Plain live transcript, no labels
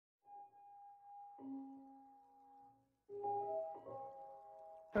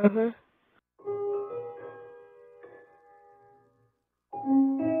Uh-huh.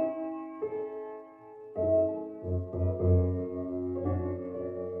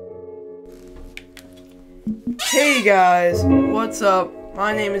 Hey guys, what's up?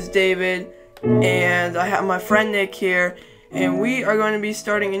 My name is David, and I have my friend Nick here, and we are going to be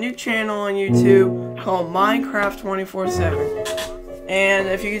starting a new channel on YouTube called Minecraft 24/7. And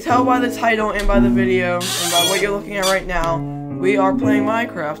if you can tell by the title and by the video, and by what you're looking at right now, we are playing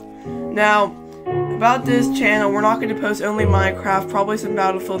Minecraft. Now, about this channel, we're not going to post only Minecraft, probably some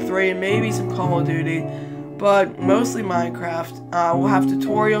Battlefield 3, and maybe some Call of Duty, but mostly Minecraft. We'll have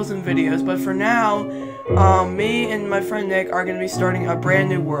tutorials and videos, but for now, me and my friend Nick are going to be starting a brand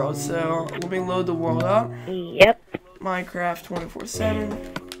new world. So let me load the world up. Yep. Minecraft 24/7.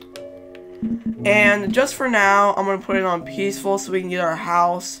 And just for now, I'm going to put it on peaceful so we can get our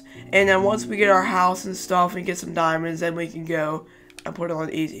house. And then once we get our house and stuff and get some diamonds, then we can go and put it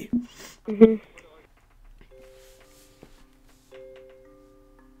on easy.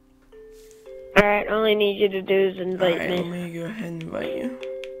 Alright, all I need you to do is invite me. Let me go ahead and invite you.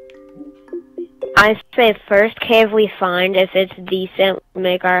 I say first cave we find, if it's decent,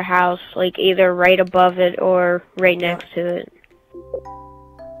 make our house like either right above it or right next to it.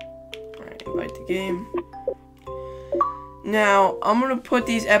 Alright, invite the game. Now, I'm going to put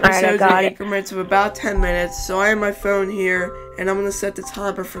these episodes in increments of about 10 minutes. So I have my phone here, and I'm going to set the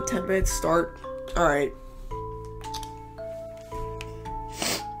timer for 10 minutes start. Alright.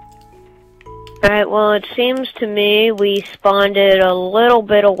 Alright, well it seems to me we spawned it a little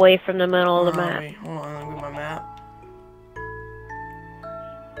bit away from the middle of the map. Wait, hold on, let me get my map.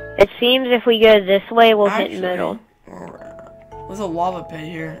 It seems if we go this way, we'll hit middle. There's a lava pit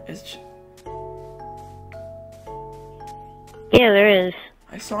here. Yeah, there is.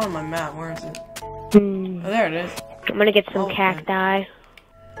 I saw it on my map. Where is it? Oh, there it is. I'm gonna get some cacti.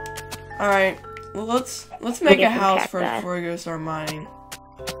 Alright, well let's make a house first before we go start mining.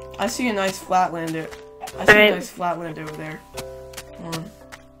 I see a nice flatland over there. Hold on.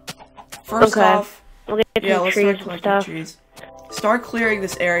 First off, we'll get some let's trees start collecting trees. Start clearing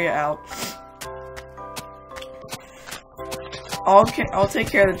this area out. I'll take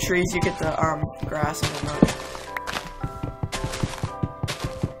care of the trees. You get the grass and whatnot.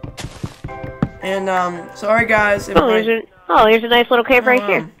 And sorry guys. If here's a nice little cave right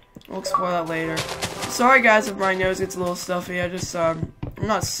here. We'll explore that later. Sorry guys if my nose gets a little stuffy. I just I'm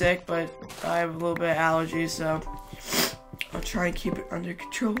not sick, but I have a little bit of allergies, so I'll try and keep it under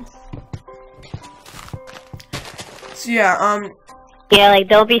control. So yeah, yeah, like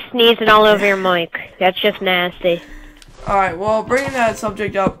don't be sneezing all over your mic. That's just nasty. Alright, well, bringing that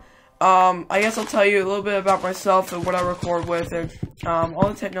subject up, I guess I'll tell you a little bit about myself and what I record with and all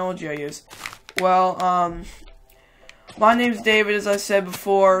the technology I use. Well, my name's David, as I said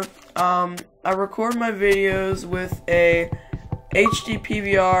before. I record my videos with a HD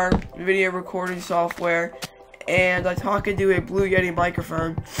PVR video recording software, and I talk into a Blue Yeti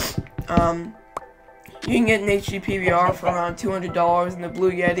microphone. You can get an HD PVR for around $200, and the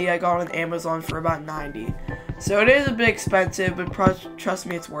Blue Yeti I got on Amazon for about $90. So it is a bit expensive, but trust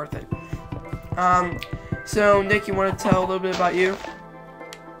me, it's worth it. So Nick, you want to tell a little bit about you?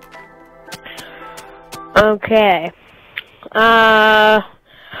 Okay.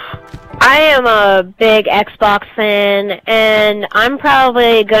 I am a big Xbox fan, and I'm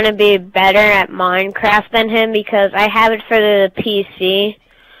probably going to be better at Minecraft than him because I have it for the PC.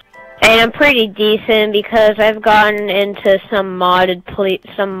 And I'm pretty decent because I've gotten into some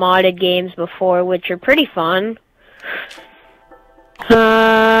modded games before, which are pretty fun.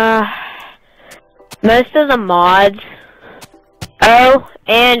 Most of the mods. Oh,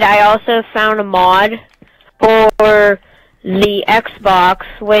 and I also found a mod for the Xbox,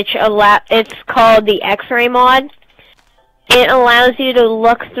 which it's called the X-ray mod. It allows you to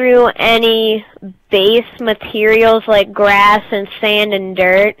look through any base materials like grass and sand and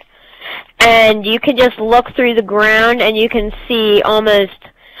dirt, and you can just look through the ground and you can see almost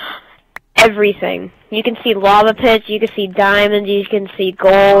everything. You can see lava pits, you can see diamonds, you can see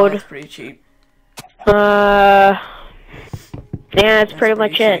gold. That's pretty cheap. Yeah, that's pretty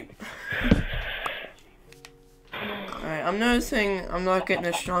much it. I'm noticing I'm not getting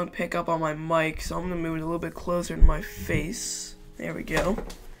a strong pickup on my mic, so I'm going to move it a little bit closer to my face. There we go.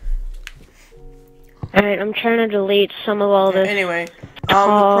 Alright, I'm trying to delete some of all this. Anyway, the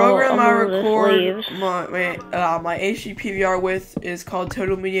program I record my HD PVR with is called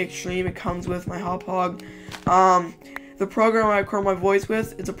Total Media Extreme. It comes with my Hop Hog. The program I record my voice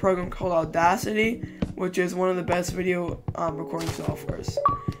with is a program called Audacity, which is one of the best video recording softwares.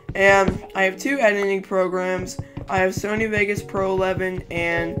 And I have two editing programs. I have Sony Vegas Pro 11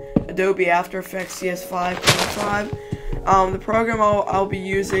 and Adobe After Effects CS5.5. The program I'll be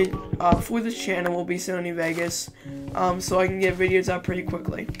using for this channel will be Sony Vegas, so I can get videos out pretty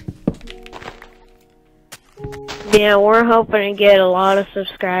quickly. Yeah, we're hoping to get a lot of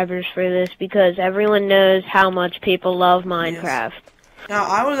subscribers for this because everyone knows how much people love Minecraft. Yes. Now,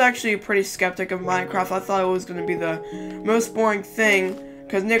 I was actually pretty skeptic of Minecraft. I thought it was going to be the most boring thing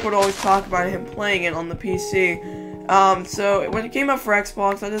because Nick would always talk about him playing it on the PC. So when it came out for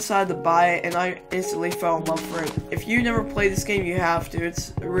Xbox, I decided to buy it, and I instantly fell in love for it. If you never played this game, you have to.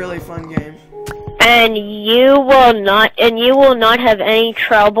 It's a really fun game. And you will not have any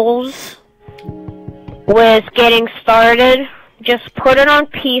troubles with getting started. Just put it on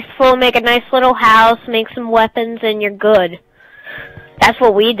peaceful, make a nice little house, make some weapons, and you're good. That's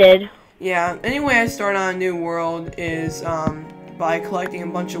what we did. Yeah, anyway I start on a new world is by collecting a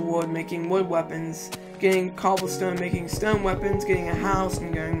bunch of wood, making wood weapons, getting cobblestone, making stone weapons, getting a house,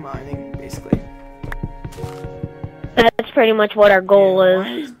 and going mining, basically. That's pretty much what our goal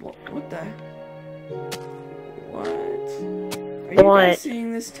is. What the? What? Are you guys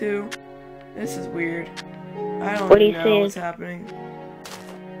seeing this too? This is weird. I don't even know what's happening.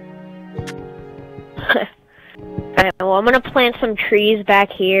 Alright, well, I'm gonna plant some trees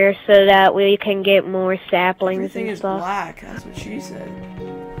back here so that we can get more saplings Everything and stuff. Everything is black, that's what she said.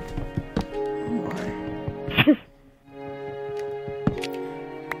 Oh my.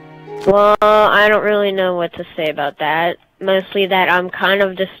 Well, I don't really know what to say about that. Mostly that I'm kind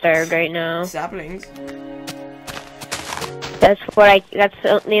of disturbed right now. Saplings. That's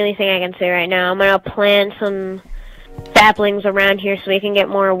the only thing I can say right now. I'm gonna plant some saplings around here so we can get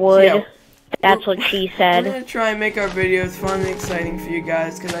more wood. Yeah. That's what she said. We're gonna try and make our videos fun and exciting for you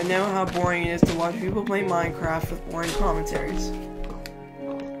guys, because I know how boring it is to watch people play Minecraft with boring commentaries.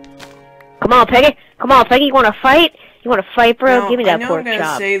 Come on, Peggy. Come on, Peggy. You wanna fight? You wanna fight, bro? Now, Give me that pork chop. I know I'm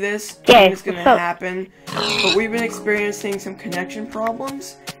gonna say this. Yeah, it's gonna happen, but we've been experiencing some connection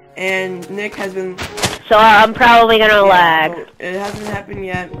problems, and Nick has been. So I'm probably gonna lag. It hasn't happened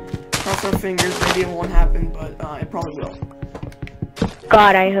yet. Cross our fingers. Maybe it won't happen, but it probably will.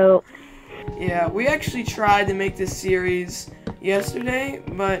 God, I hope. Yeah, we actually tried to make this series yesterday,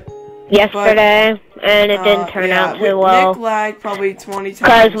 and it didn't turn out too well. Nick lagged probably 20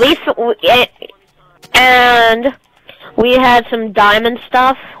 times. And we had some diamond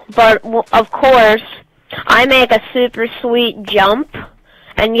stuff, but of course, I make a super sweet jump,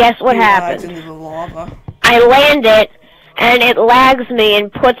 and guess what happens? Into the lava. I land it, and it lags me and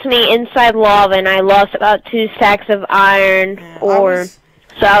puts me inside lava, and I lost about 2 stacks of iron,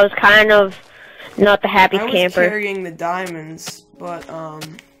 so I was kind of not the happiest camper. I was carrying the diamonds, but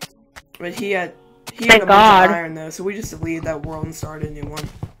he had a bunch of iron though, so we just deleted that world and started a new one.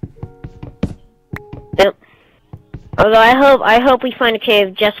 Yep. Although I hope we find a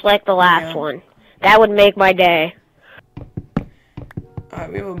cave just like the last one. That would make my day.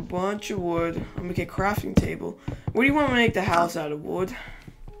 Alright, we have a bunch of wood. I'm gonna make a crafting table. What do you want to make the house out of? Wood?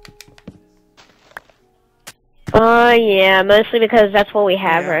 Yeah, mostly because that's what we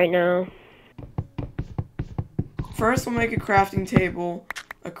have right now. First, we'll make a crafting table,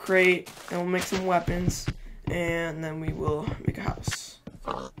 a crate, and we'll make some weapons, and then we will make a house.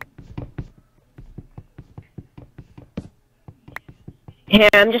 Here,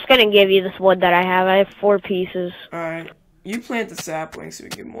 I'm just gonna give you this wood that I have. I have 4 pieces. Alright, you plant the saplings so we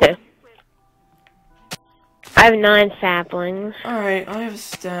get more. Okay. I have 9 saplings. Alright, I have a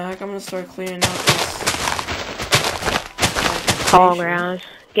stack. I'm gonna start cleaning out this tall grass.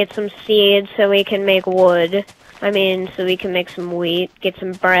 Get some seeds so we can make wood. So we can make some wheat. Get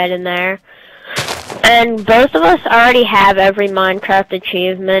some bread in there. And both of us already have every Minecraft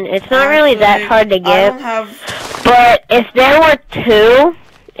achievement. It's not really that hard to get. But if there were two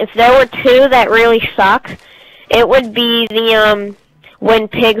that really suck, it would be the When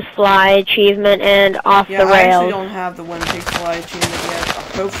Pigs Fly achievement and Off the Rails. I actually don't have the When Pigs Fly achievement yet.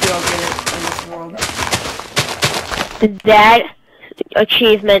 Hopefully I'll get it in this world. That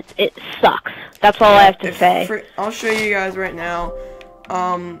achievement, it sucks. That's all I have to say. I'll show you guys right now.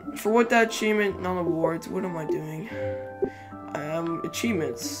 For what that achievement, not awards, what am I doing?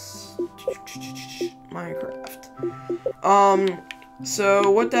 Achievements. Minecraft.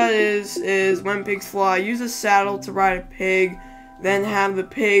 So what that is When Pigs Fly, use a saddle to ride a pig, then have the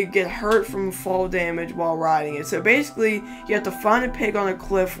pig get hurt from fall damage while riding it. So basically, you have to find a pig on a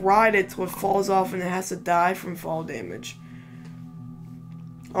cliff, ride it till it falls off, and it has to die from fall damage.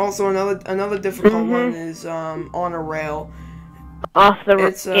 Also, another difficult one is on a rail. Off the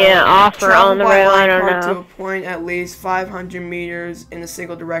rail. Off or on the rail. I don't know. To a point at least 500 meters in a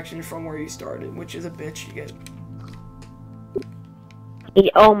single direction from where you started, which is a bitch. You get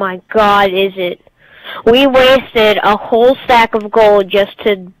Oh my god, is it? We wasted a whole stack of gold just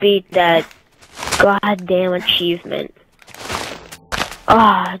to beat that goddamn achievement.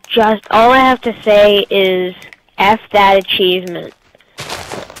 Just all I have to say is F that achievement.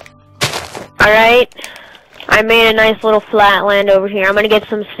 Alright? I made a nice little flatland over here. I'm gonna get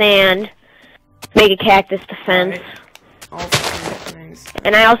some sand. Make a cactus defense.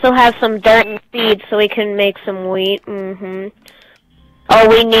 And I also have some dirt and seeds so we can make some wheat. All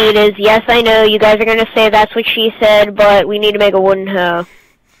we need is, yes, I know, you guys are gonna say that's what she said, but we need to make a wooden hoe.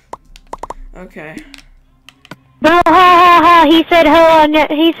 Okay. Ha ha ha! He said hoe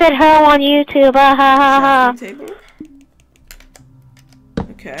on YouTube. Ha ha ha! Table?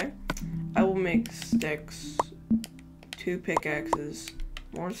 Okay. I will make sticks. 2 pickaxes.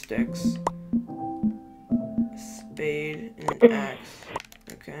 More sticks. A spade and an axe.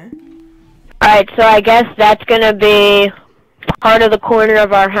 Okay. Alright, so I guess that's gonna be part of the corner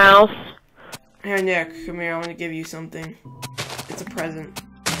of our house. Here, Nick, come here. I want to give you something. It's a present.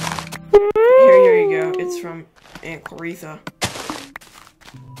 Here you go. It's from Aunt Claritha.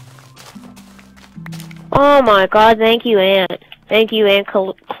 Oh my god, thank you, Aunt. Thank you, Aunt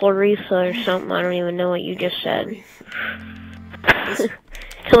Clarissa or something. I don't even know what you just said.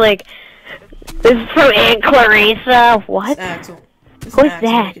 Like, this is from Aunt Clarissa. What? Axel. Who's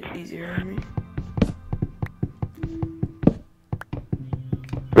that? Make it easier on me.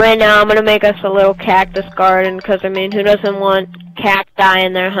 Right now, I'm gonna make us a little cactus garden, because, I mean, who doesn't want cacti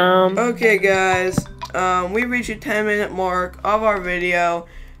in their home? Okay, guys. We reached a 10-minute mark of our video.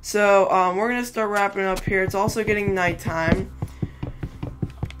 So, we're gonna start wrapping up here. It's also getting nighttime.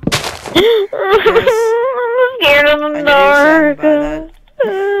 I'm scared of the dark.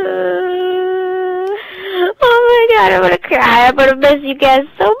 Oh my god, I'm gonna cry. I'm gonna miss you guys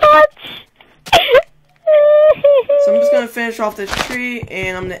so much. So I'm just gonna finish off this tree,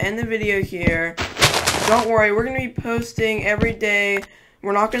 and I'm gonna end the video here. Don't worry, we're gonna be posting every day.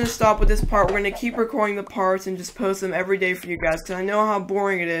 We're not gonna stop with this part. We're gonna keep recording the parts and just post them every day for you guys, because I know how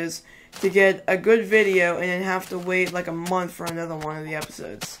boring it is to get a good video and then have to wait like a month for another one of the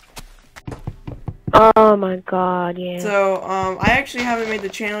episodes. Oh my god, yeah. So, I actually haven't made the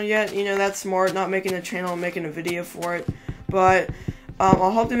channel yet. You know, that's smart, not making a channel and making a video for it. But, I'll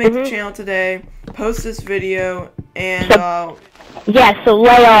hope to make the channel today, post this video, and, yeah, so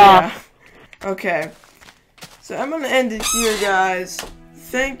lay off. Yeah. Okay. So, I'm gonna end it here, guys.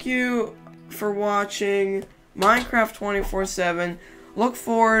 Thank you for watching Minecraft 24/7. Look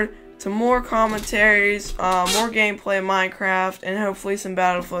forward to more commentaries, more gameplay of Minecraft, and hopefully some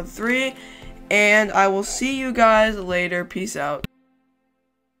Battlefield 3. And I will see you guys later. Peace out.